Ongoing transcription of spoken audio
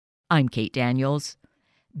I'm Kate Daniels.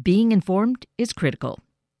 Being informed is critical,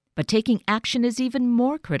 but taking action is even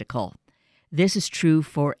more critical. This is true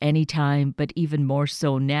for any time, but even more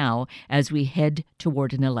so now as we head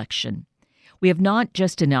toward an election. We have not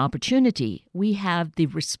just an opportunity, we have the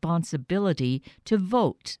responsibility to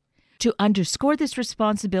vote. To underscore this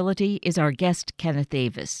responsibility is our guest, Kenneth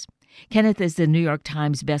Davis. Kenneth is the New York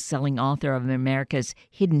Times best-selling author of America's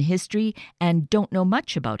Hidden History and Don't Know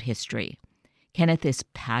Much About History. Kenneth is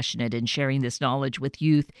passionate in sharing this knowledge with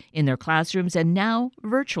youth in their classrooms and now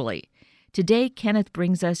virtually. Today, Kenneth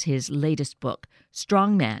brings us his latest book,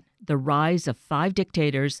 Strongman: The Rise of Five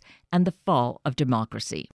Dictators and the Fall of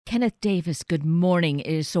Democracy. Kenneth Davis, good morning.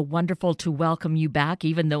 It is so wonderful to welcome you back,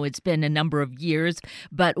 even though it's been a number of years.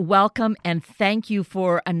 But welcome and thank you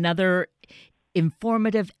for another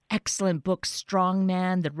informative, excellent book,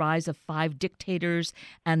 Strongman: The Rise of Five Dictators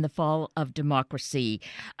and the Fall of Democracy.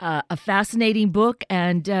 A fascinating book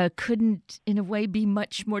and couldn't, in a way, be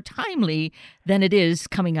much more timely than it is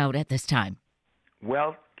coming out at this time.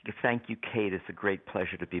 Well, thank you, Kate. It's a great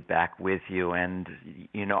pleasure to be back with you. And,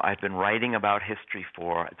 I've been writing about history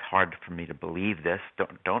it's hard for me to believe this.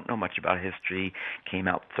 Don't know much about history. Came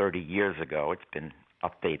out 30 years ago. It's been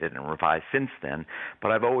updated and revised since then,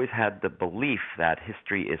 but I've always had the belief that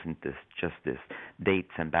history isn't just this dates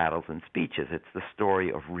and battles and speeches. It's the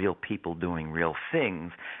story of real people doing real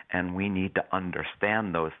things, and we need to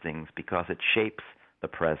understand those things because it shapes the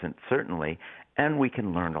present, certainly, and we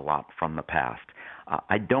can learn a lot from the past.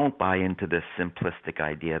 I don't buy into this simplistic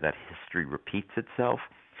idea that history repeats itself.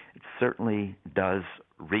 It certainly does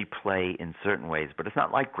replay in certain ways, but it's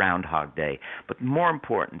not like Groundhog Day. But more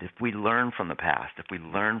important, if we learn from the past, if we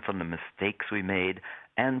learn from the mistakes we made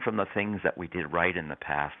and from the things that we did right in the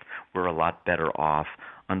past, we're a lot better off.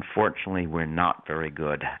 Unfortunately, we're not very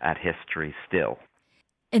good at history still.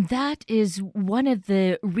 And that is one of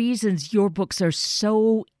the reasons your books are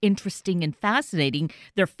so interesting and fascinating.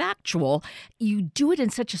 They're factual. You do it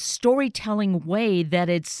in such a storytelling way that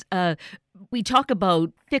it's, we talk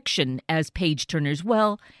about fiction as page turners.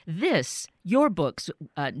 Well, your books,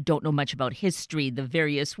 Don't Know Much About History, the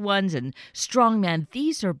various ones, and Strongman,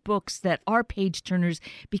 these are books that are page turners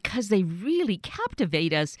because they really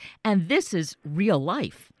captivate us. And this is real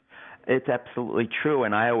life. It's absolutely true,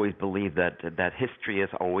 and I always believe that history is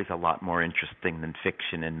always a lot more interesting than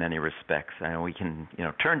fiction in many respects. And we can,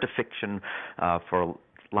 turn to fiction for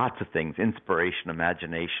lots of things, inspiration,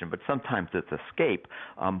 imagination, but sometimes it's escape.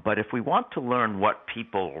 But if we want to learn what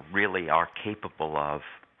people really are capable of,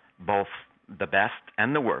 both the best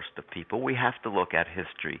and the worst of people, we have to look at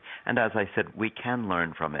history. And as I said, we can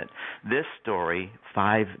learn from it. This story,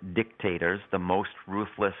 Five Dictators, the most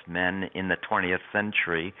ruthless men in the 20th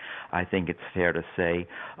century, I think it's fair to say,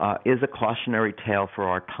 is a cautionary tale for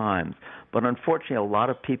our times. But unfortunately, a lot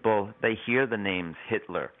of people, they hear the names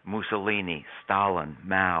Hitler, Mussolini, Stalin,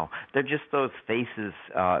 Mao. They're just those faces,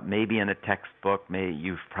 maybe in a textbook, maybe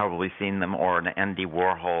you've probably seen them, or an Andy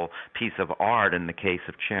Warhol piece of art in the case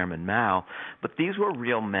of Chairman Mao. But these were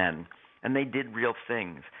real men, and they did real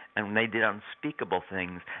things, and they did unspeakable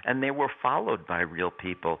things, and they were followed by real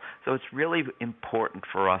people. So it's really important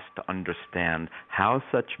for us to understand how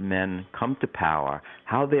such men come to power,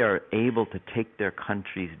 how they are able to take their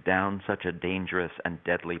countries down such a dangerous and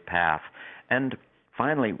deadly path, and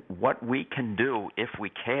finally, what we can do if we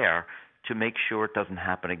care to make sure it doesn't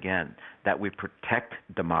happen again, that we protect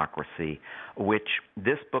democracy, which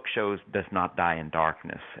this book shows does not die in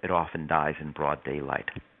darkness. It often dies in broad daylight.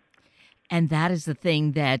 And that is the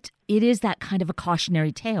thing, that it is that kind of a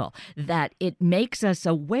cautionary tale, that it makes us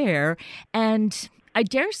aware. And I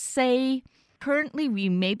dare say, currently we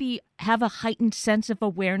maybe have a heightened sense of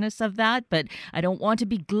awareness of that, but I don't want to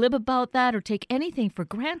be glib about that or take anything for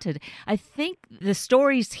granted. I think the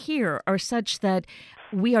stories here are such that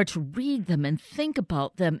we are to read them and think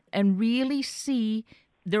about them and really see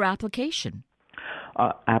their application.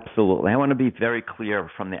 Absolutely. I want to be very clear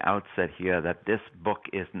from the outset here that this book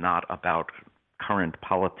is not about current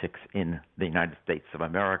politics in the United States of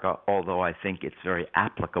America, although I think it's very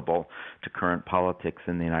applicable to current politics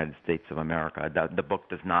in the United States of America. The book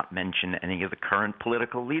does not mention any of the current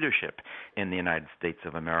political leadership in the United States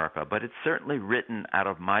of America, but it's certainly written out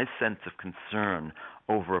of my sense of concern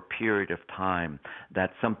over a period of time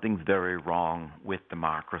that something's very wrong with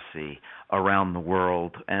democracy around the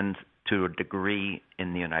world, and to a degree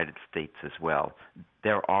in the United States as well.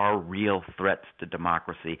 There are real threats to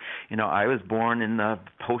democracy. I was born in the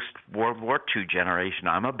post-World War II generation.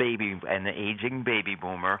 I'm an aging baby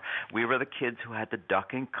boomer. We were the kids who had to duck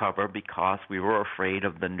and cover because we were afraid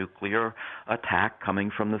of the nuclear attack coming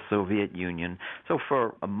from the Soviet Union. So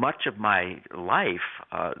for much of my life,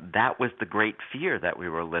 that was the great fear that we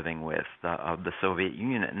were living with, of the Soviet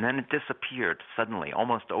Union. And then it disappeared suddenly,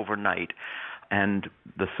 almost overnight. And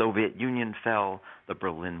the Soviet Union fell, the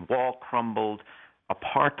Berlin Wall crumbled,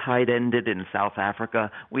 apartheid ended in South Africa.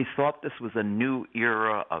 We thought this was a new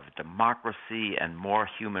era of democracy and more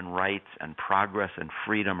human rights and progress and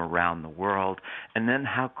freedom around the world. And then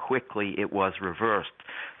how quickly it was reversed.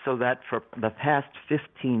 So that for the past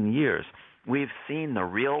 15 years, we've seen the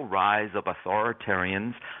real rise of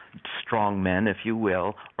authoritarians, strongmen, if you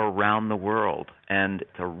will, around the world. And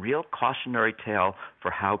it's a real cautionary tale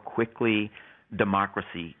for how quickly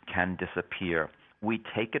democracy can disappear. We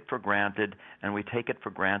take it for granted, and we take it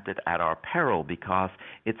for granted at our peril because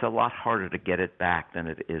it's a lot harder to get it back than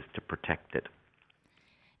it is to protect it.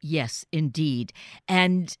 Yes, indeed.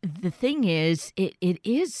 And the thing is, it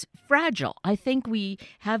is fragile. I think we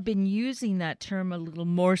have been using that term a little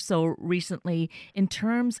more so recently in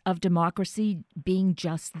terms of democracy being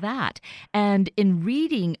just that. And in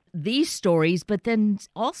reading these stories, but then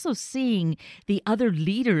also seeing the other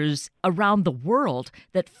leaders around the world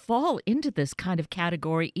that fall into this kind of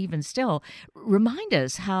category even still, remind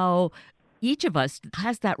us how each of us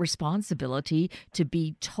has that responsibility to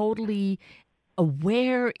be totally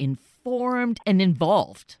aware, informed, and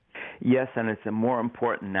involved. Yes, and it's more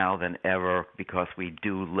important now than ever because we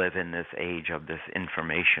do live in this age of this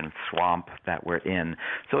information swamp that we're in.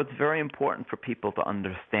 So it's very important for people to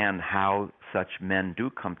understand how such men do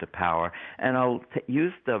come to power. And I'll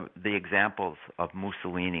use the examples of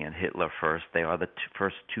Mussolini and Hitler first. They are the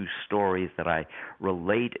first two stories that I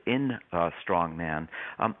relate in Strongman.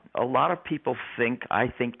 A lot of people I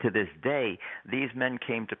think to this day, these men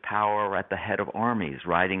came to power at the head of armies,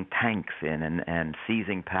 riding tanks in and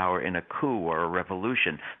seizing power in a coup or a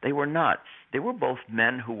revolution. They were not. They were both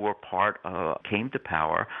men who were came to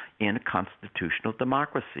power in a constitutional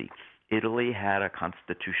democracy. Italy had a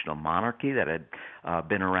constitutional monarchy that had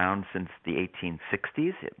been around since the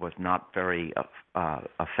 1860s. It was not very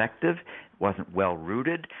effective. It wasn't well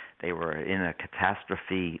rooted. They were in a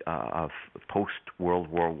catastrophe of post-World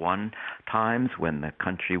War I times when the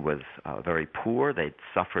country was very poor. They'd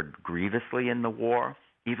suffered grievously in the war.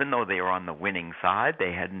 Even though they were on the winning side,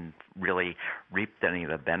 they hadn't really reaped any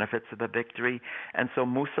of the benefits of the victory. And so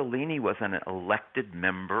Mussolini was an elected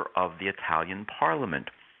member of the Italian parliament.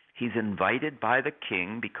 He's invited by the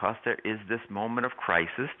king because there is this moment of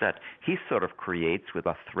crisis that he sort of creates with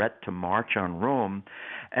a threat to march on Rome,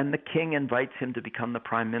 and the king invites him to become the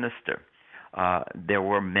prime minister. There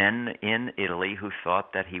were men in Italy who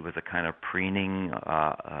thought that he was a kind of preening,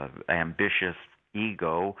 ambitious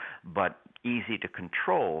ego, but easy to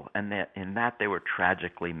control, and that in that they were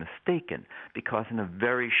tragically mistaken, because in a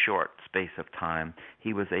very short space of time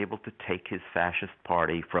he was able to take his fascist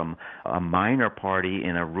party from a minor party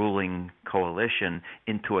in a ruling coalition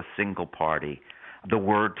into a single party. The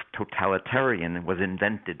word totalitarian was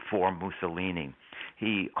invented for Mussolini.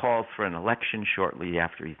 He calls for an election shortly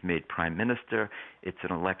after he's made prime minister. It's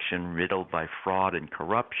an election riddled by fraud and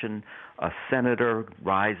corruption. A senator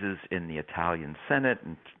rises in the Italian Senate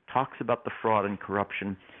and talks about the fraud and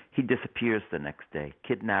corruption. He disappears the next day,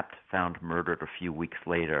 kidnapped, found murdered a few weeks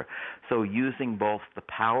later. So using both the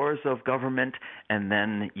powers of government and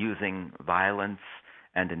then using violence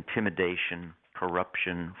and intimidation,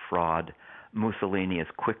 corruption, fraud, Mussolini is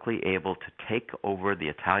quickly able to take over the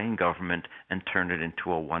Italian government and turn it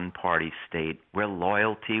into a one-party state where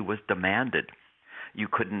loyalty was demanded. You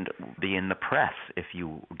couldn't be in the press if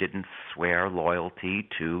you didn't swear loyalty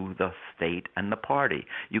to the state and the party.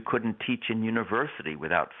 You couldn't teach in university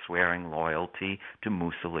without swearing loyalty to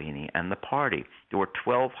Mussolini and the party. There were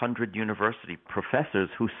 1,200 university professors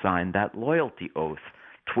who signed that loyalty oath.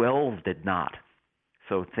 12 did not.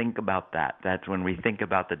 So think about that. That's when we think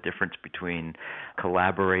about the difference between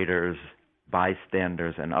collaborators,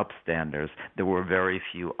 bystanders, and upstanders. There were very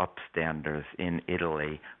few upstanders in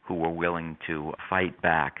Italy who were willing to fight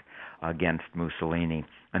back against Mussolini.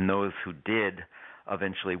 And those who did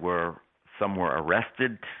eventually some were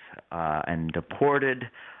arrested and deported.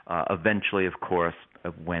 Eventually, of course,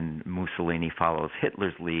 when Mussolini follows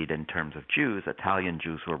Hitler's lead in terms of Jews, Italian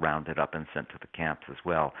Jews were rounded up and sent to the camps as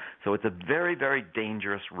well. So it's a very, very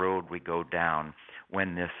dangerous road we go down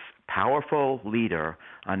when this powerful leader,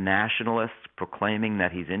 a nationalist proclaiming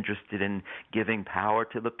that he's interested in giving power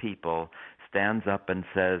to the people, stands up and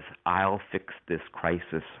says, "I'll fix this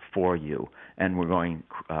crisis for you, and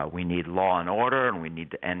we need law and order, and we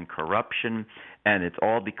need to end corruption, and it's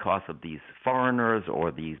all because of these foreigners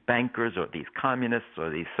or these bankers or these communists or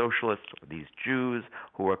these socialists or these Jews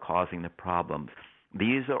who are causing the problems."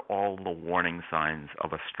 These are all the warning signs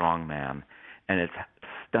of a strong man, and it's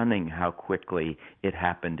stunning how quickly it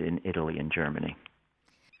happened in Italy and Germany.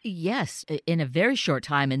 Yes, in a very short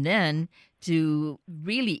time, and then to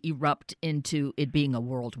really erupt into it being a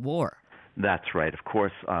world war. That's right. Of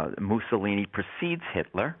course, Mussolini precedes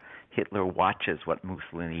Hitler. Hitler watches what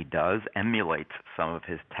Mussolini does, emulates some of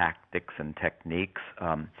his tactics and techniques,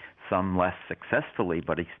 some less successfully,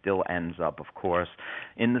 but he still ends up, of course,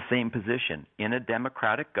 in the same position, in a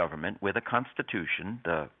democratic government with a constitution,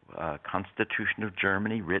 the Constitution of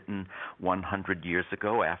Germany, written 100 years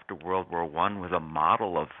ago after World War I, was a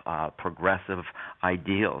model of progressive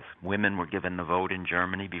ideals. Women were given the vote in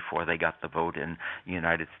Germany before they got the vote in the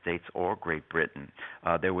United States or Great Britain.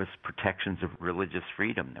 There was protections of religious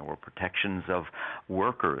freedom. There were protections of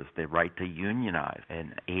workers, the right to unionize,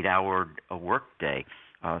 an 8-hour workday.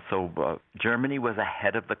 So Germany was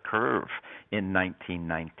ahead of the curve in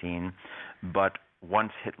 1919, but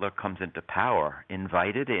once Hitler comes into power,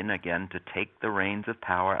 invited in again to take the reins of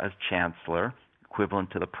power as chancellor,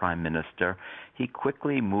 equivalent to the prime minister, he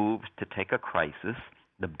quickly moves to take a crisis,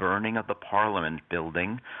 the burning of the parliament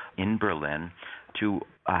building in Berlin, to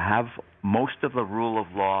have most of the rule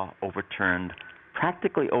of law overturned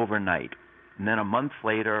practically overnight. And then a month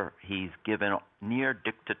later, he's given near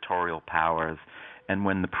dictatorial powers. And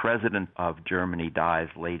when the president of Germany dies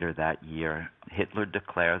later that year, Hitler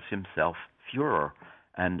declares himself Führer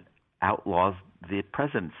and outlaws the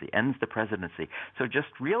presidency, ends the presidency. So just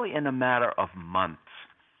really in a matter of months,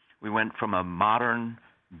 we went from a modern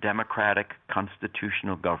democratic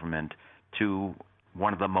constitutional government to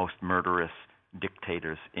one of the most murderous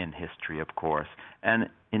dictators in history, of course. And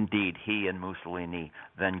indeed, he and Mussolini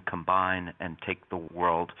then combine and take the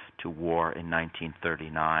world to war in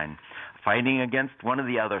 1939, fighting against one of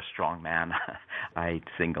the other strongmen I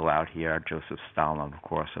single out here, Joseph Stalin, of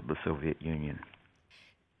course, of the Soviet Union.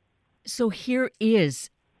 So here is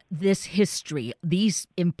this history, these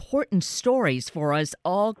important stories for us,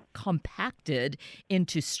 all compacted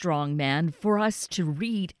into Strong Man for us to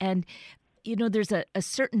read. And there's a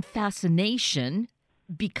certain fascination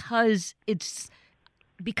because it's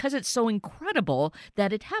so incredible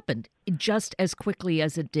that it happened just as quickly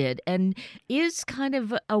as it did, and is kind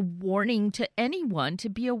of a warning to anyone to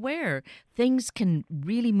be aware things can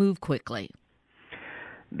really move quickly.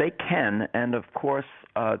 They can, and of course,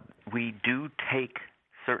 we do take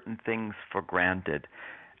certain things for granted,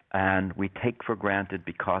 and we take for granted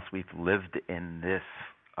because we've lived in this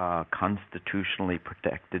constitutionally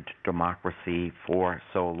protected democracy for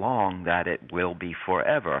so long that it will be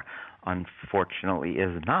forever. Unfortunately,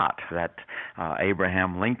 is not. That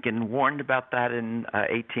Abraham Lincoln warned about that in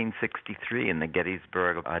 1863 in the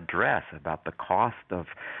Gettysburg Address, about the cost of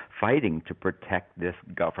fighting to protect this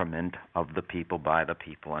government of the people, by the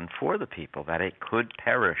people, and for the people, that it could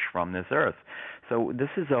perish from this earth. So this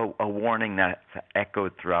is a warning that's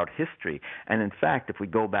echoed throughout history. And in fact, if we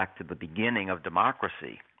go back to the beginning of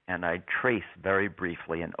democracy, and I trace very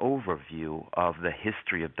briefly an overview of the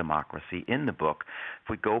history of democracy in the book. If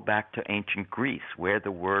we go back to ancient Greece, where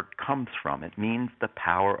the word comes from, it means the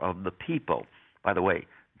power of the people. By the way,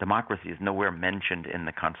 democracy is nowhere mentioned in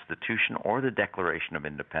the Constitution or the Declaration of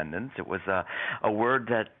Independence. It was a word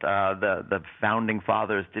that the founding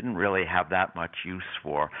fathers didn't really have that much use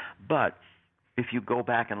for. But if you go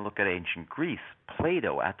back and look at ancient Greece,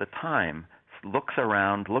 Plato at the time looks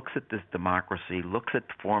around, looks at this democracy, looks at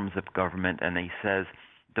forms of government, and he says,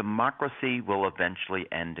 democracy will eventually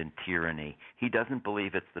end in tyranny. He doesn't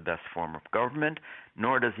believe it's the best form of government,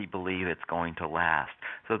 nor does he believe it's going to last.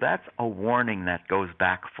 So that's a warning that goes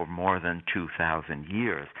back for more than 2,000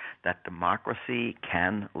 years, that democracy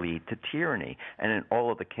can lead to tyranny. And in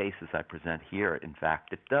all of the cases I present here, in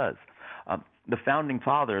fact, it does. The founding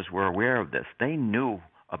fathers were aware of this. They knew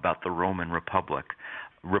about the Roman Republic.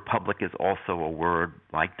 Republic is also a word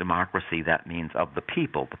like democracy that means of the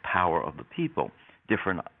people, the power of the people.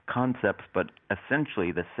 Different concepts, but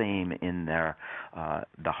essentially the same in their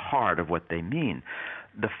the heart of what they mean.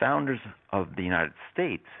 The founders of the United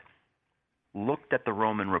States looked at the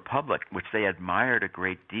Roman Republic, which they admired a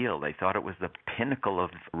great deal. They thought it was the pinnacle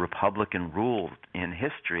of Republican rule in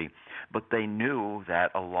history, but they knew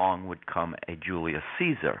that along would come a Julius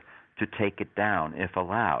Caesar to take it down if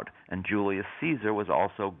allowed. And Julius Caesar was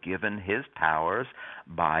also given his powers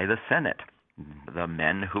by the Senate, the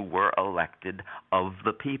men who were elected of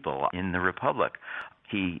the people in the Republic.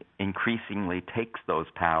 he increasingly takes those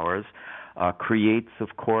powers, creates,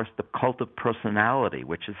 of course, the cult of personality,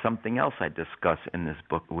 which is something else I discuss in this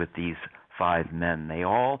book with these 5 men. They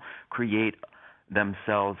all create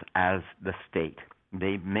themselves as the state.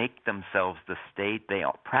 They make themselves the state. They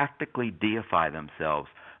all practically deify themselves.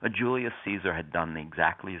 Julius Caesar had done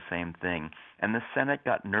exactly the same thing, and the Senate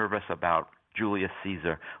got nervous about Julius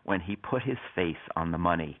Caesar when he put his face on the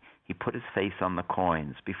money. He put his face on the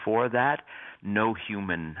coins. Before that, no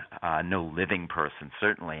human, no living person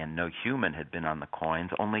certainly, and no human had been on the coins.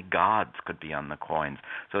 Only gods could be on the coins.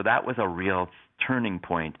 So that was a real turning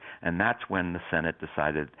point, and that's when the Senate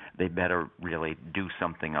decided they better really do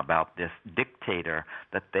something about this dictator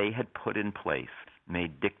that they had put in place,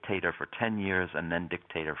 made dictator for 10 years and then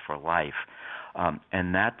dictator for life.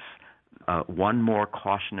 And that's one more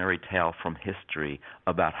cautionary tale from history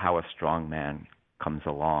about how a strong man comes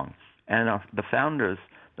along. And the founders,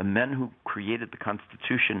 the men who created the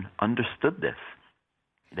Constitution, understood this.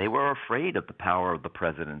 They were afraid of the power of the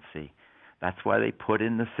presidency. That's why they put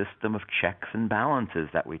in the system of checks and balances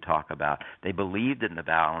that we talk about. They believed in the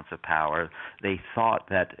balance of power. They thought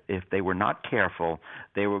that if they were not careful,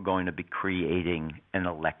 they were going to be creating an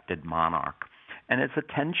elected monarch. And it's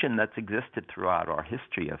a tension that's existed throughout our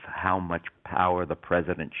history of how much power the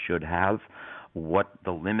president should have, what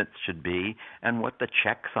the limits should be, and what the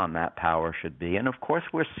checks on that power should be. And of course,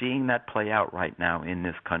 we're seeing that play out right now in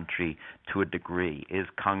this country to a degree. Is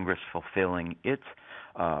Congress fulfilling its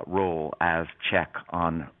role as check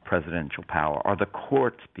on presidential power? Are the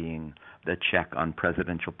courts being the check on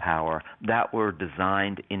presidential power that were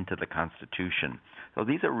designed into the Constitution? So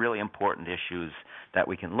these are really important issues that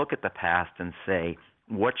we can look at the past and say,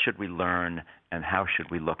 what should we learn and how should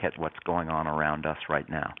we look at what's going on around us right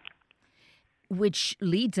now? Which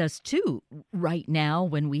leads us to right now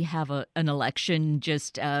when we have an election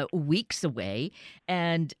just weeks away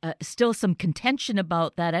and still some contention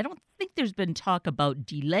about that. I don't think there's been talk about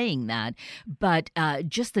delaying that, but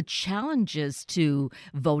just the challenges to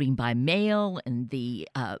voting by mail and the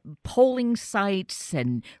polling sites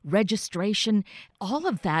and registration, all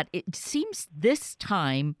of that, it seems this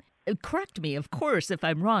time, correct me, of course, if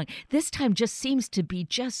I'm wrong, this time just seems to be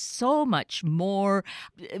just so much more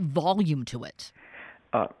volume to it.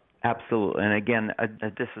 Absolutely. And again,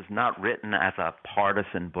 this is not written as a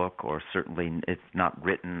partisan book, or certainly it's not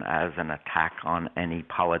written as an attack on any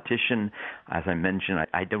politician. As I mentioned,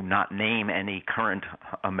 I do not name any current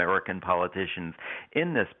American politicians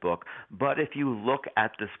in this book. But if you look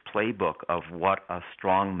at this playbook of what a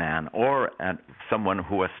strong man or someone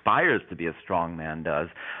who aspires to be a strong man does,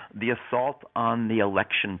 the assault on the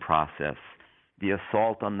election process, the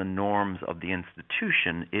assault on the norms of the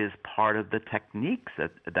institution is part of the techniques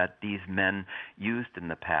that these men used in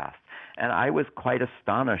the past. And I was quite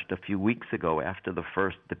astonished a few weeks ago after the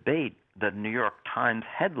first debate. The New York Times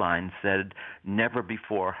headline said, "Never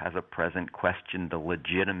before has a president questioned the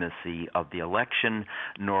legitimacy of the election,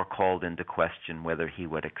 nor called into question whether he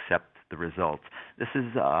would accept the results." This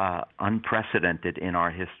is unprecedented in our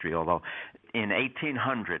history, although in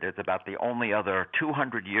 1800, it's about the only other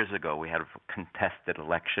 200 years ago we had a contested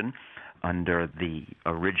election under the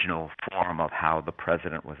original form of how the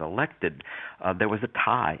president was elected. There was a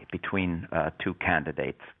tie between two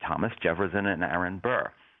candidates, Thomas Jefferson and Aaron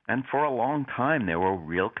Burr. And for a long time, there were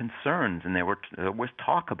real concerns, and there was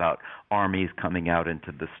talk about armies coming out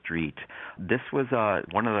into the street. This was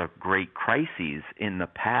one of the great crises in the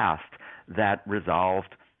past that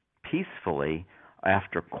resolved peacefully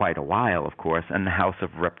after quite a while, of course, and the House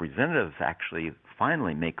of Representatives actually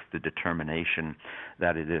finally makes the determination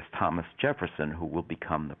that it is Thomas Jefferson who will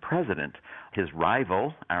become the president. His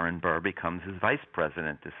rival, Aaron Burr, becomes his vice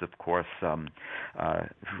president. This, of course,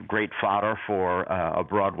 great fodder for a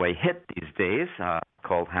Broadway hit these days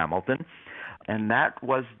called Hamilton. And that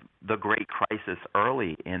was the great crisis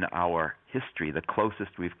early in our history, the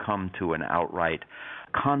closest we've come to an outright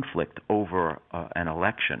conflict over an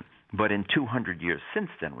election. But in 200 years since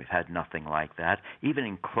then, we've had nothing like that. Even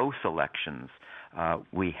in close elections,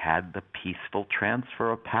 we had the peaceful transfer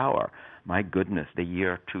of power. My goodness, the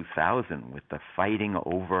year 2000 with the fighting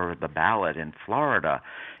over the ballot in Florida,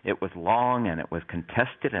 it was long and it was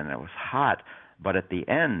contested and it was hot. But at the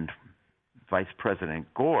end, Vice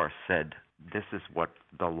President Gore said, "This is what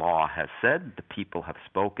the law has said, the people have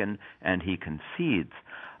spoken," and he concedes.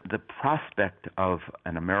 The prospect of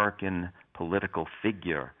an American political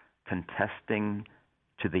figure contesting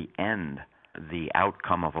to the end the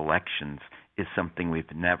outcome of elections is something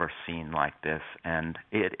we've never seen like this. And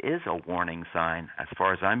it is a warning sign, as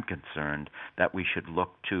far as I'm concerned, that we should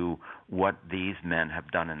look to what these men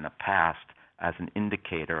have done in the past as an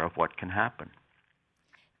indicator of what can happen.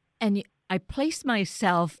 And I place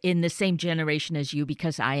myself in the same generation as you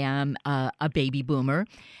because I am a baby boomer.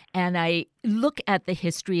 And I look at the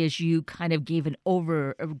history as you kind of gave a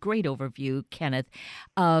great overview, Kenneth,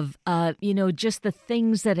 of, just the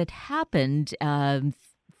things that had happened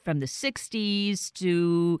from the 60s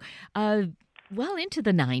to, into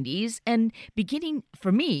the 90s. And beginning,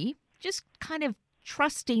 for me, just kind of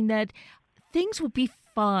trusting that things will be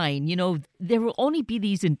fine. There will only be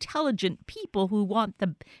these intelligent people who want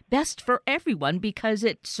the best for everyone because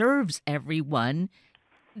it serves everyone,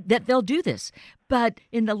 that they'll do this. But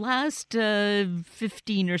in the last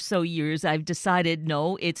 15 or so years, I've decided,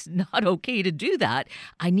 no, it's not okay to do that.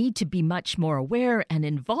 I need to be much more aware and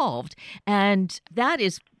involved. And that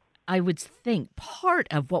is, I would think, part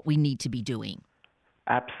of what we need to be doing.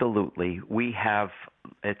 Absolutely.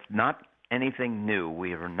 It's not anything new.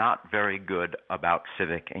 We are not very good about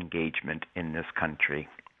civic engagement in this country.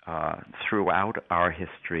 Throughout our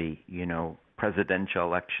history, presidential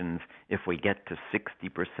elections, if we get to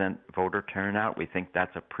 60% voter turnout, we think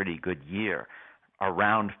that's a pretty good year.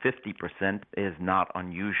 Around 50% is not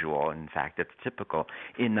unusual. In fact, it's typical.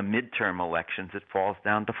 In the midterm elections, it falls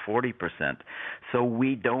down to 40%. So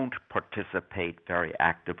we don't participate very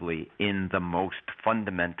actively in the most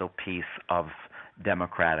fundamental piece of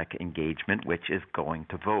democratic engagement, which is going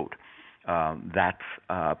to vote. That's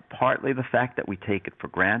partly the fact that we take it for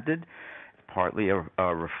granted, partly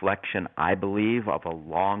a reflection, I believe, of a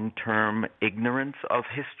long-term ignorance of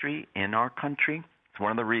history in our country. It's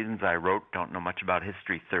one of the reasons I wrote Don't Know Much About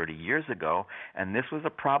History 30 years ago, and this was a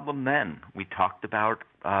problem then. We talked about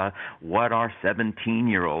what our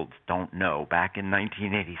 17-year-olds don't know back in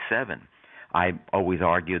 1987. I always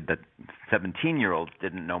argued that 17-year-olds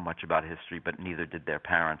didn't know much about history, but neither did their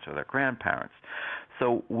parents or their grandparents.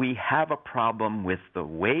 So we have a problem with the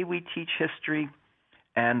way we teach history,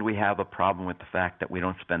 and we have a problem with the fact that we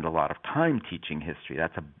don't spend a lot of time teaching history.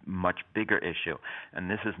 That's a much bigger issue.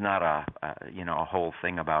 And this is not a whole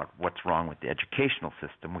thing about what's wrong with the educational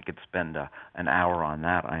system. We could spend an hour on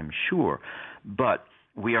that, I'm sure. But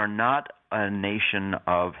we are not a nation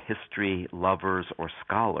of history lovers or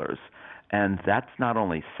scholars. And that's not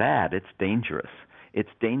only sad, it's dangerous. It's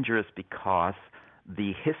dangerous because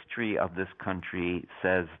the history of this country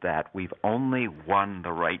says that we've only won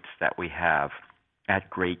the rights that we have at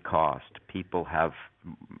great cost. People have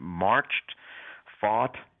marched,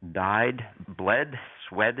 fought, died, bled,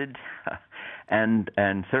 sweated, and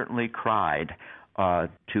certainly cried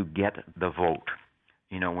to get the vote.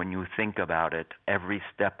 When you think about it, every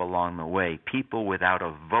step along the way, people without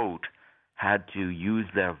a vote had to use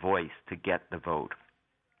their voice to get the vote.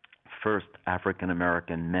 First, African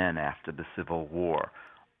American men after the Civil War.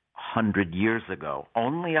 100 years ago,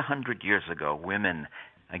 only 100 years ago, women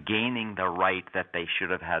gaining the right that they should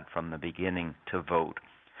have had from the beginning to vote.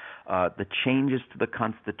 The changes to the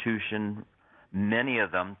Constitution, many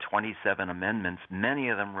of them, 27 amendments, many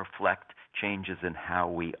of them reflect changes in how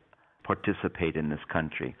we participate in this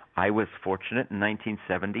country. I was fortunate in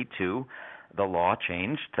 1972. The law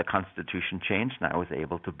changed, the Constitution changed, and I was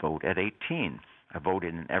able to vote at 18. I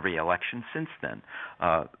voted in every election since then.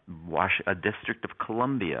 A District of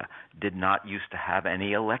Columbia did not used to have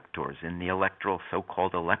any electors in the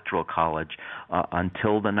so-called electoral college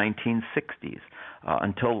until the 1960s.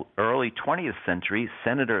 Until early 20th century,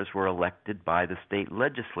 senators were elected by the state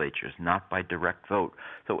legislatures, not by direct vote.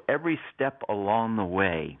 So every step along the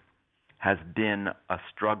way has been a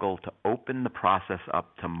struggle to open the process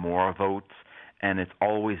up to more votes, and it's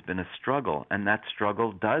always been a struggle, and that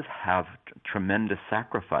struggle does have tremendous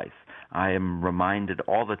sacrifice. I am reminded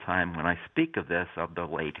all the time when I speak of this of the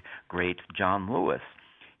late, great John Lewis.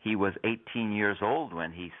 He was 18 years old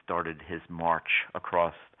when he started his march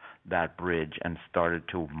across that bridge and started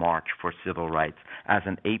to march for civil rights. As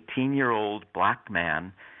an 18-year-old black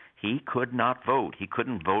man, he could not vote. He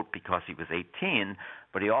couldn't vote because he was 18,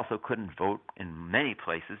 but he also couldn't vote in many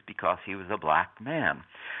places because he was a black man.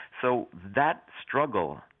 So that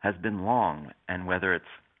struggle has been long, and whether it's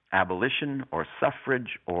abolition or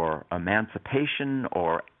suffrage or emancipation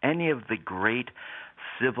or any of the great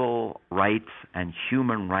civil rights and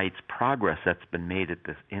human rights progress that's been made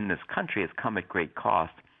in this country has come at great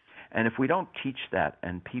cost. And if we don't teach that,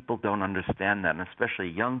 and people don't understand that, and especially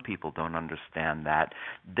young people don't understand that,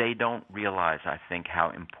 they don't realize, I think, how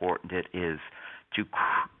important it is to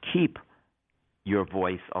keep your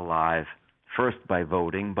voice alive, first by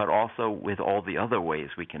voting, but also with all the other ways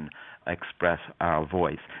we can express our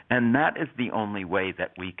voice. And that is the only way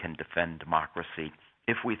that we can defend democracy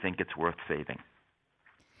if we think it's worth saving.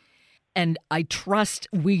 And I trust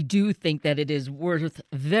we do think that it is worth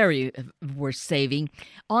saving.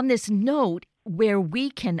 On this note, where we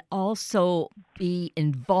can also be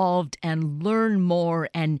involved and learn more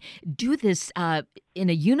and do this in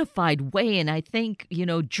a unified way. And I think,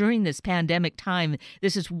 during this pandemic time,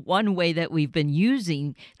 this is one way that we've been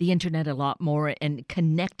using the internet a lot more and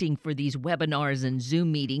connecting for these webinars and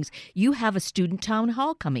Zoom meetings. You have a student town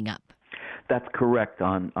hall coming up. That's correct.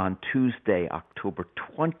 On Tuesday, October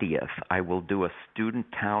 20th, I will do a student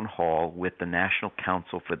town hall with the National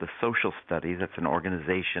Council for the Social Studies. That's an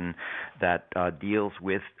organization that deals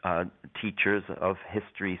with teachers of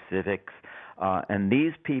history, civics, and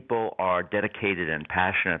these people are dedicated and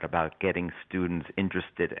passionate about getting students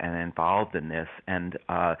interested and involved in this. And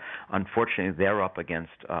unfortunately, they're up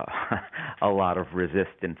against a lot of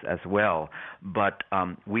resistance as well. But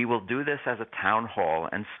we will do this as a town hall,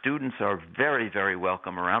 and students are very, very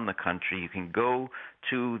welcome around the country. You can go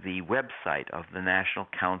to the website of the National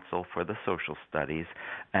Council for the Social Studies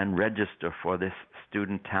and register for this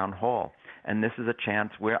student town hall. And this is a chance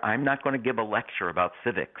where I'm not going to give a lecture about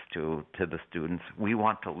civics to the students. We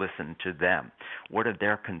want to listen to them. What are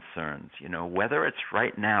their concerns? Whether it's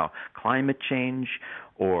right now climate change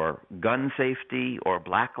or gun safety or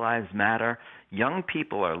Black Lives Matter, young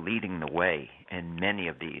people are leading the way in many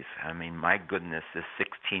of these. I mean, my goodness, this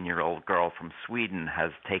 16-year-old girl from Sweden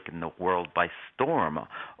has taken the world by storm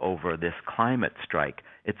over this climate strike.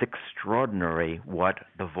 It's extraordinary what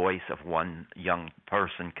the voice of one young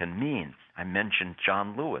person can mean. I mentioned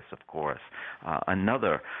John Lewis, of course,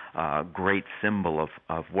 another great symbol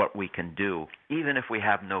of what we can do, even if we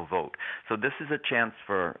have no vote. So this is a chance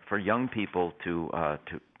for young people to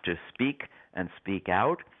speak and speak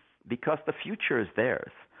out, because the future is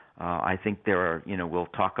theirs. I think there are, we'll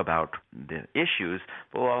talk about the issues,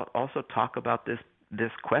 but we'll also talk about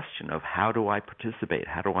this question of how do I participate?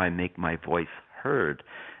 How do I make my voice heard?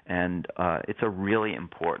 And it's a really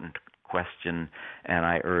important question, and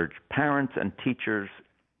I urge parents and teachers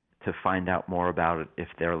to find out more about it if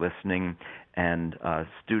they're listening, and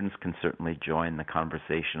students can certainly join the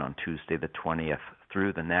conversation on Tuesday the 20th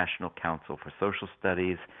through the National Council for Social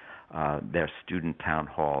Studies, their student town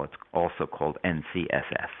hall. It's also called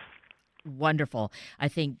NCSS. Wonderful. I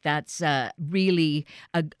think that's really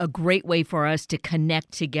a great way for us to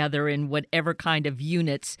connect together in whatever kind of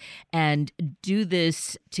units and do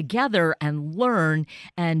this together and learn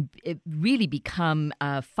and really become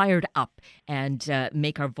fired up and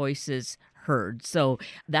make our voices heard. So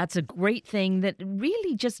that's a great thing that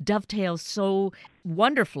really just dovetails so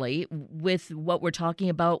wonderfully with what we're talking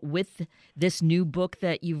about with this new book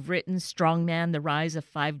that you've written, Strongman, The Rise of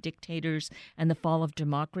Five Dictators and the Fall of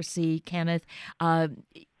Democracy. Kenneth,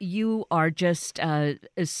 you are just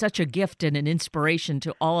such a gift and an inspiration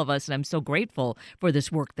to all of us, and I'm so grateful for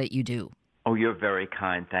this work that you do. Oh, you're very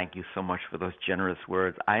kind. Thank you so much for those generous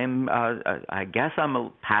words. I guess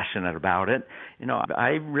I'm passionate about it.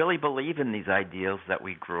 I really believe in these ideals that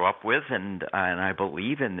we grew up with, and I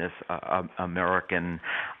believe in this American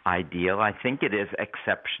ideal. I think it is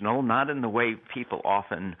exceptional, not in the way people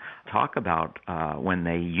often talk about when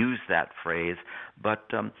they use that phrase, but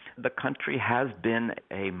the country has been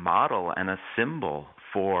a model and a symbol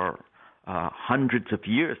for hundreds of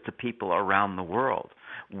years to people around the world.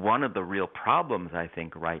 One of the real problems, I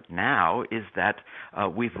think, right now is that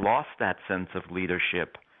we've lost that sense of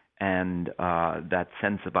leadership and that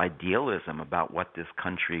sense of idealism about what this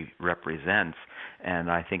country represents. And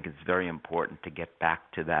I think it's very important to get back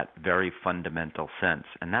to that very fundamental sense.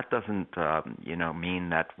 And that doesn't, mean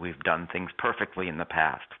that we've done things perfectly in the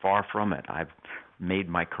past. Far from it. I've made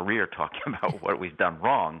my career talking about what we've done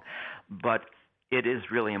wrong. But it is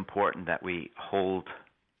really important that we hold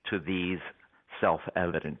to these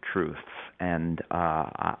self-evident truths. And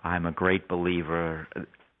I'm a great believer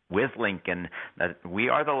with Lincoln that we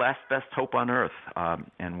are the last best hope on earth,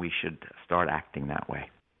 and we should start acting that way.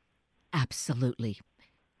 Absolutely.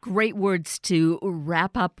 Great words to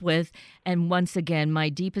wrap up with. And once again, my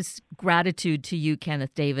deepest gratitude to you,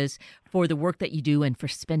 Kenneth Davis, for the work that you do and for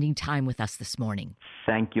spending time with us this morning.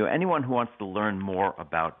 Thank you. Anyone who wants to learn more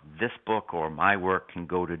about this book or my work can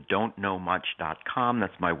go to don'tknowmuch.com.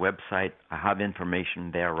 That's my website. I have information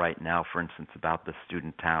there right now, for instance, about the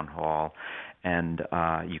student town hall. And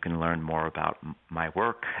you can learn more about my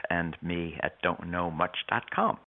work and me at don'tknowmuch.com.